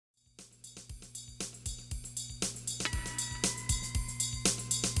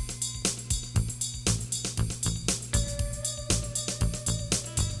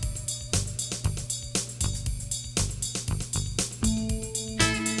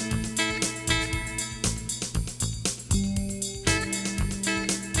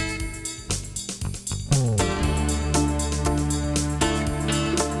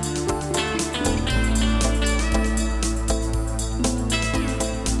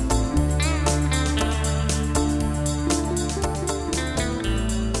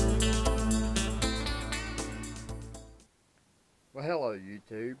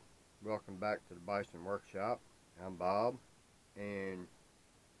YouTube. Welcome back to the Bison Workshop. I'm Bob, and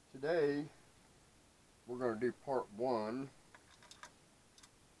today we're going to do part one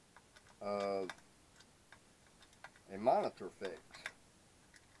of a monitor fix.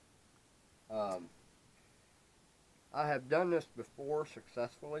 I have done this before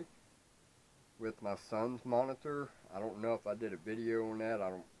successfully with my son's monitor. I don't know if I did a video on that. I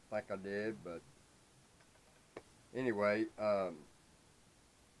don't think I did, but anyway,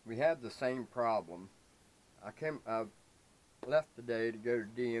 we have the same problem. I left today to go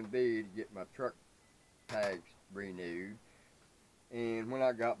to DMV to get my truck tags renewed, and when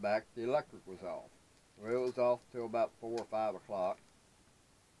I got back, the electric was off. Well, it was off till about 4 or 5 o'clock,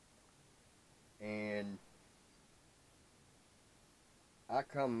 and I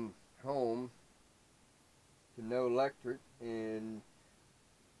come home to no electric, and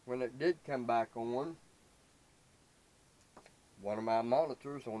when it did come back on, one of my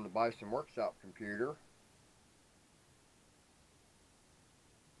monitors on the Bison Workshop computer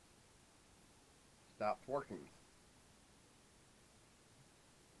stopped working.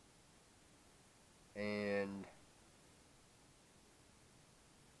 And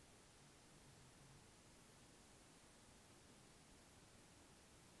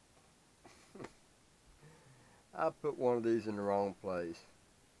I put one of these in the wrong place.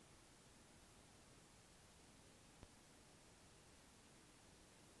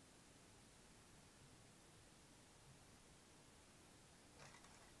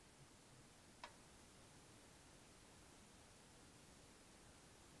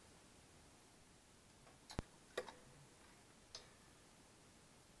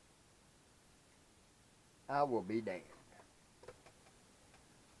 I will be damned.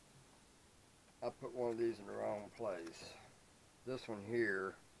 I put one of these in the wrong place. This one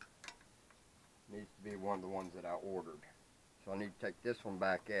here needs to be one of the ones that I ordered. So I need to take this one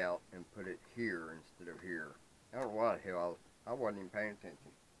back out and put it here instead of here. I don't know why the hell I wasn't even paying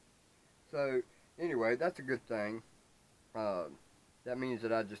attention. So anyway, that's a good thing. That means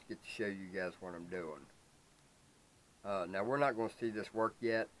that I just get to show you guys what I'm doing. Now we're not going to see this work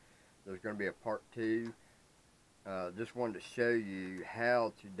yet. There's going to be a part 2. Just wanted to show you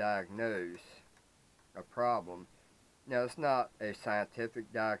how to diagnose a problem. Now, it's not a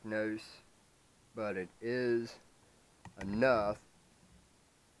scientific diagnosis, but it is enough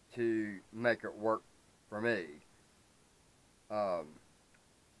to make it work for me. The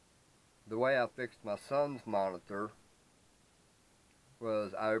way I fixed my son's monitor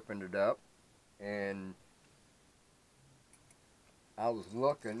was I opened it up and I was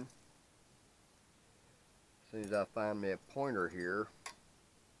looking. As soon as I find me a pointer here,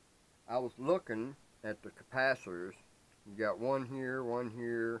 I was looking at the capacitors. You got one here, one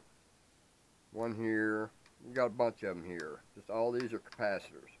here, one here. You got a bunch of them here. Just all these are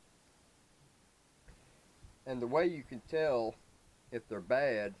capacitors. And the way you can tell if they're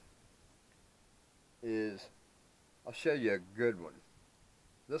bad is, I'll show you a good one.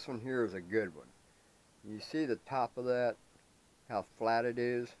 This one here is a good one. You see the top of that, how flat it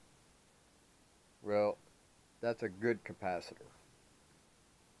is? Well, that's a good capacitor.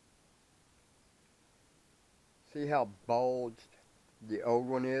 See how bulged the old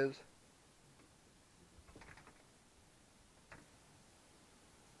one is?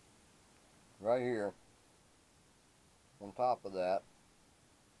 Right here, on top of that,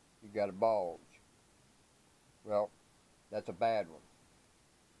 you got a bulge. Well, that's a bad one.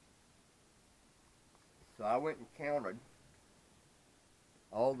 So I went and counted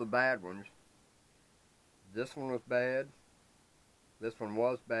all the bad ones. This one was bad, this one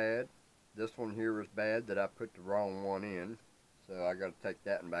was bad, this one here was bad that I put the wrong one in, so I got to take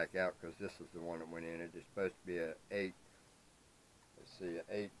that one back out because this is the one that went in. It's supposed to be a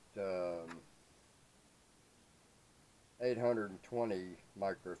 820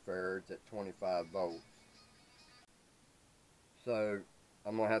 microfarads at 25 volts. So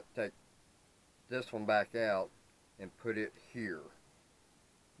I'm going to have to take this one back out and put it here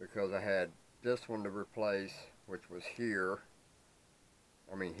because I had this one to replace, which was here,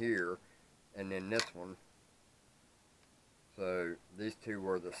 and then this one. So these two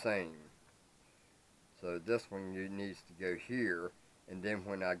were the same. So this one needs to go here, and then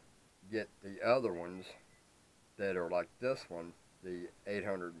when I get the other ones that are like this one, the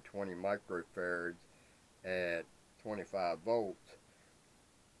 820 microfarads at 25 volts,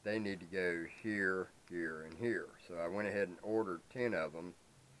 they need to go here, here, and here. So I went ahead and ordered 10 of them.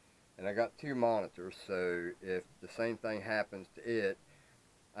 And I got 2 monitors, so if the same thing happens to it,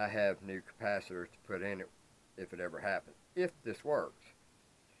 I have new capacitors to put in it if it ever happens, if this works.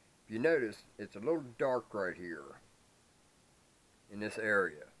 If you notice, it's a little dark right here. in this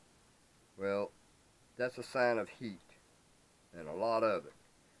area. Well, that's a sign of heat, and a lot of it.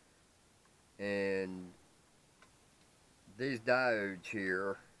 And these diodes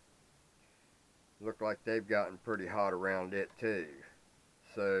here look like they've gotten pretty hot around it too.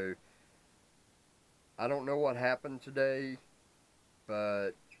 So I don't know what happened today,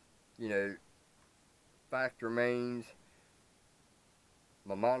 but you know, fact remains,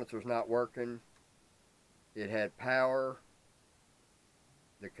 my monitor's not working. It had power.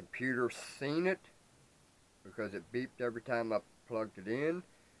 The computer seen it because it beeped every time I plugged it in,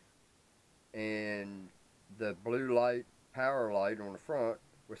 and the blue light, power light on the front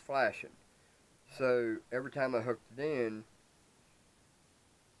was flashing. So every time I hooked it in,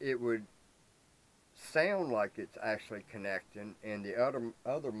 it would sound like it's actually connecting, and the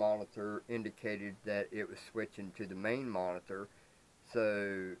other monitor indicated that it was switching to the main monitor.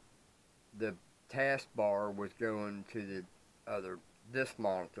 So the taskbar was going to this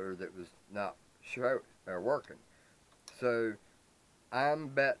monitor that was not working. So I'm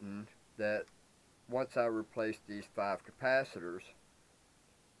betting that once I replace these 5 capacitors,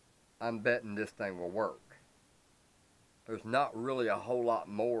 I'm betting this thing will work. There's not really a whole lot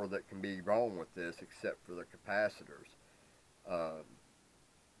more that can be wrong with this except for the capacitors.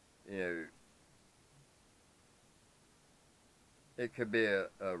 You know, it could be a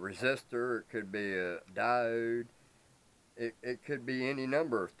resistor, it could be a diode, it could be any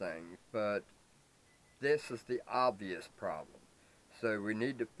number of things, but this is the obvious problem. So we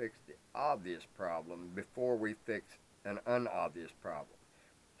need to fix the obvious problem before we fix an unobvious problem.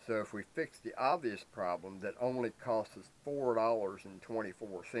 So if we fix the obvious problem that only costs us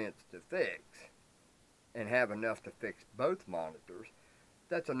 $4.24 to fix, and have enough to fix both monitors,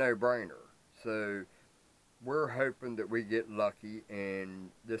 that's a no-brainer. So we're hoping that we get lucky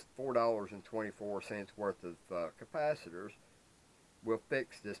and this $4.24 worth of capacitors will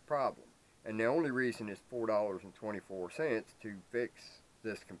fix this problem. And the only reason it's $4.24 to fix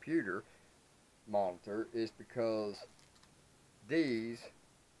this computer monitor is because these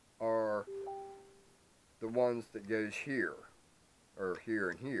are the ones that goes here, or here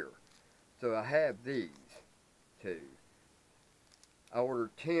and here. So I have these two. I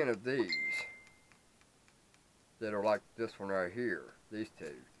ordered 10 of these that are like this one right here, these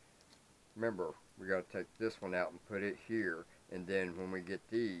two. Remember, we got to take this one out and put it here, and then when we get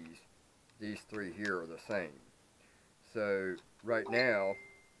these 3 here are the same. So right now,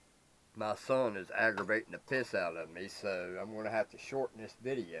 my son is aggravating the piss out of me, so I'm going to have to shorten this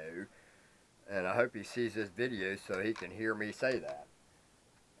video, and I hope he sees this video so he can hear me say that.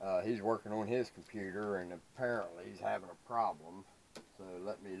 He's working on his computer, and apparently he's having a problem. So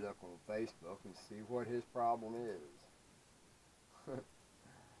let me look on Facebook and see what his problem is.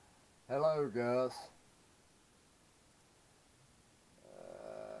 Hello, Gus.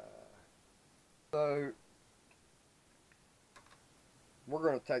 So we're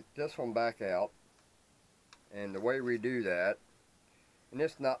going to take this one back out, and the way we do that, and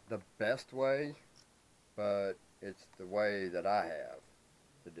it's not the best way, but it's the way that I have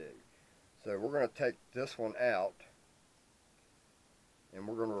to do. So we're going to take this one out, and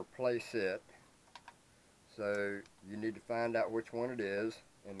we're going to replace it. So you need to find out which one it is,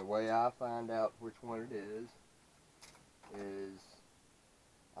 and the way I find out which one it is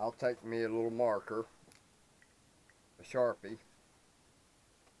I'll take me a little marker, a Sharpie,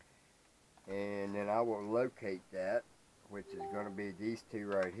 and then I will locate that, which is going to be these two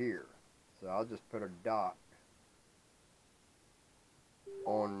right here. So I'll just put a dot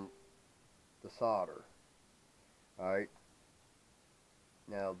on the solder. Alright,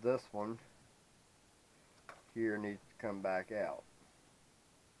 now this one here needs to come back out.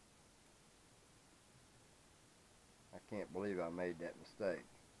 I can't believe I made that mistake.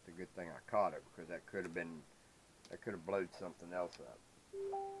 It's a good thing I caught it, because that could have blowed something else up.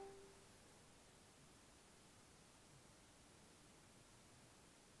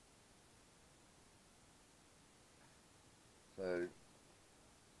 So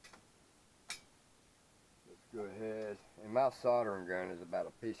let's go ahead, and my soldering gun is about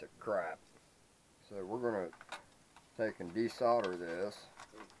a piece of crap. So we're going to take and desolder this.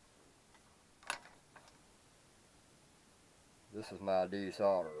 This is my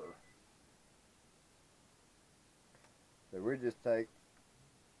desolderer. So we just take,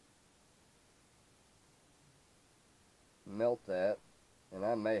 melt that, and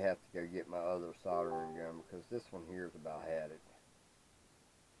I may have to go get my other soldering gun because this one here is about had it.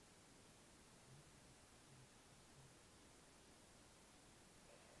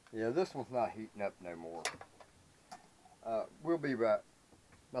 Yeah, this one's not heating up no more. We'll be right.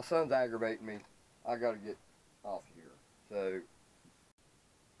 My son's aggravating me. I gotta get off here. So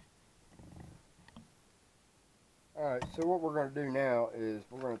Alright, so what we're going to do now is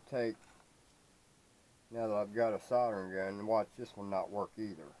we're going to take, now that I've got a soldering gun, and watch this one not work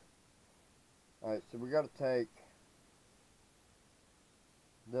either. Alright, so we got to take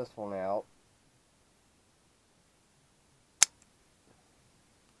this one out.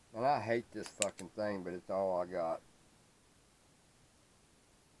 And I hate this fucking thing, but it's all I got.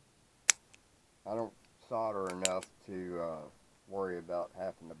 I don't solder enough to worry about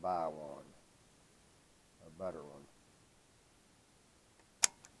having to buy one. A better one.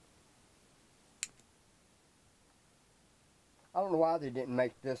 I don't know why they didn't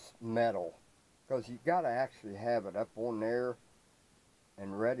make this metal. Because you got to actually have it up on there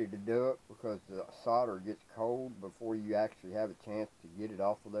and ready to do it, because the solder gets cold before you actually have a chance to get it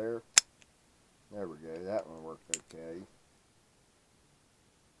off of there. There we go, that one worked okay.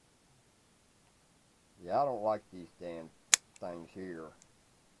 Yeah, I don't like these damn things here.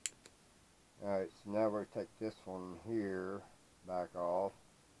 Alright, so now we're going to take this one here back off.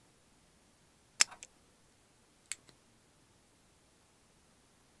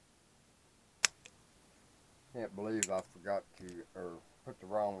 Can't believe I forgot to, or put the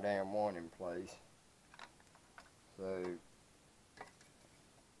wrong damn one in place. So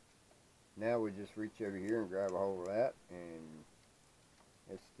now we just reach over here and grab a hold of that, and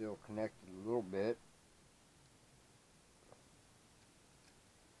it's still connected a little bit.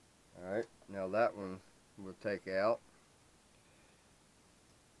 Alright, now that one we'll take out.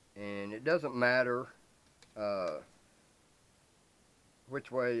 And it doesn't matter which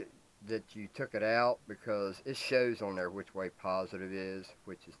way that you took it out, because it shows on there which way positive is,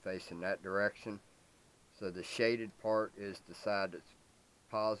 which is facing that direction. So the shaded part is the side that's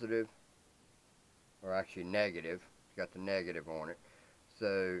positive, or actually negative. It's got the negative on it.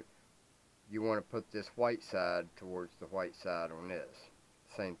 So you want to put this white side towards the white side on this.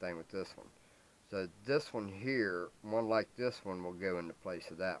 Same thing with this one. So this one here, one like this one, will go in the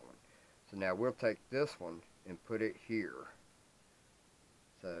place of that one. So now we'll take this one and put it here.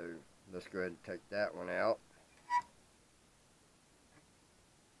 So let's go ahead and take that one out.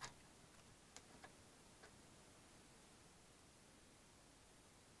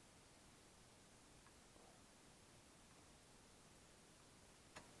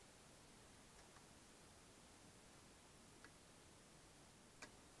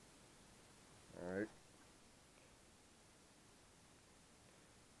 Alright.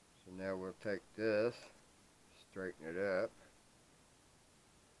 So now we'll take this, straighten it up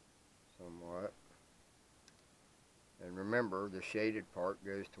somewhat. And remember, the shaded part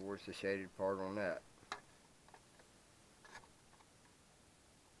goes towards the shaded part on that.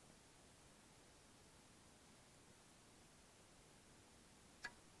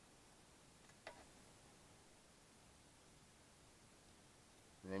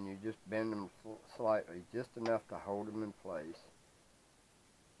 And then you just bend them slightly, just enough to hold them in place.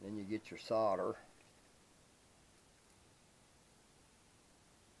 Then you get your solder.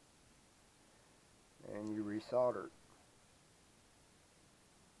 And you resolder it.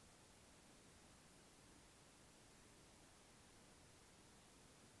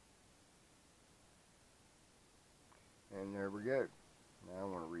 And there we go. Now I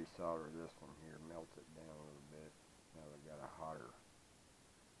want to resolder this one here, melt it down a little bit. Now I've got a hotter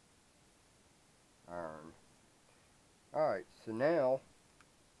iron. Alright, so now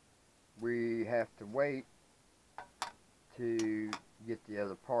we have to wait to get the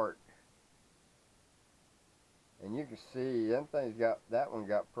other part. And you can see that one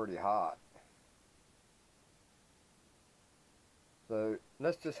got pretty hot. So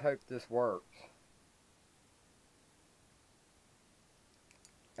let's just hope this works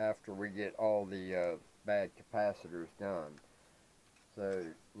after we get all the bad capacitors done. So,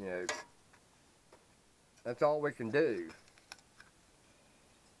 you know, that's all we can do.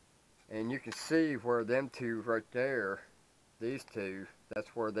 And you can see where them two right there, these two,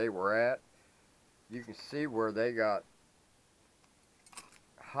 that's where they were at. You can see where they got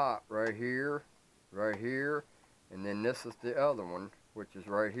hot right here, and then this is the other one, which is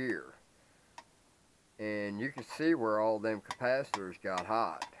right here. And you can see where all them capacitors got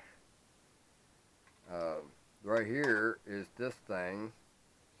hot. Right here is this thing,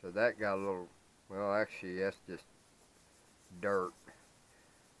 so that got a little, well, actually that's just dirt.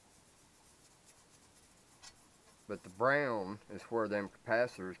 But the brown is where them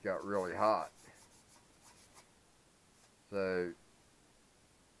capacitors got really hot. So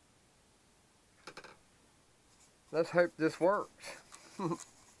let's hope this works.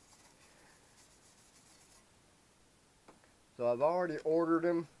 So I've already ordered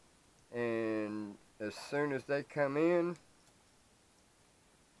them, and as soon as they come in,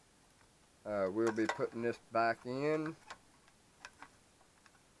 we'll be putting this back in.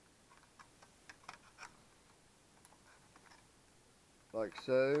 Like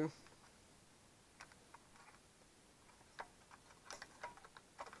so.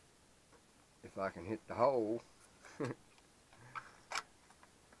 If I can hit the hole.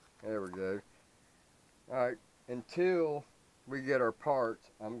 There we go. Alright, until we get our parts,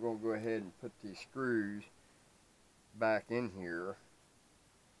 I'm going to go ahead and put these screws back in here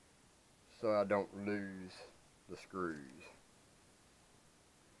so I don't lose the screws.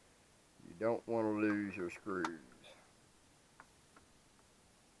 You don't want to lose your screws.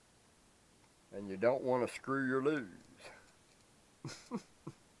 And you don't want to screw your lose.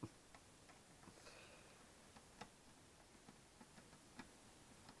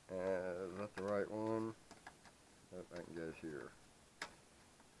 Is that the right one? That thing goes here.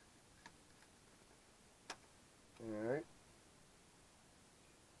 Alright.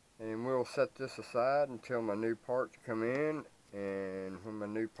 And we'll set this aside until my new parts come in. And when my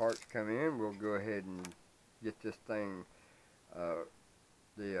new parts come in, we'll go ahead and get this thing,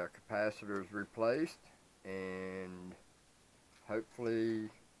 the capacitors replaced. And hopefully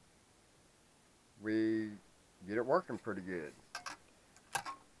we get it working pretty good.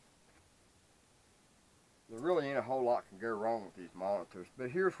 There really ain't a whole lot can go wrong with these monitors, but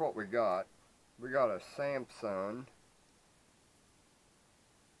here's what we got. We got a Samsung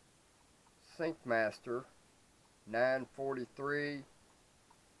SyncMaster 943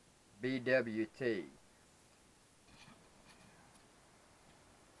 BWT.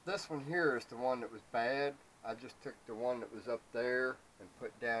 This one here is the one that was bad. I just took the one that was up there and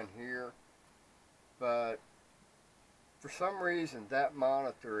put down here, but for some reason that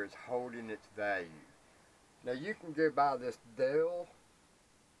monitor is holding its value. Now you can go buy this Dell,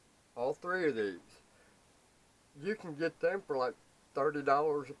 all three of these. You can get them for like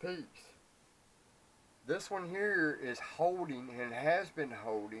 $30 a piece. This one here is holding and has been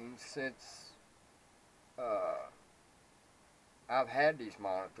holding since I've had these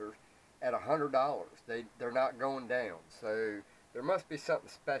monitors at $100. They're not going down. So there must be something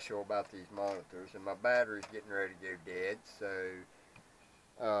special about these monitors, and my battery's getting ready to go dead.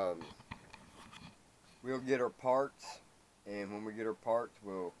 So we'll get our parts, and when we get our parts,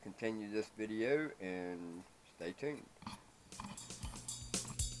 we'll continue this video, and stay tuned.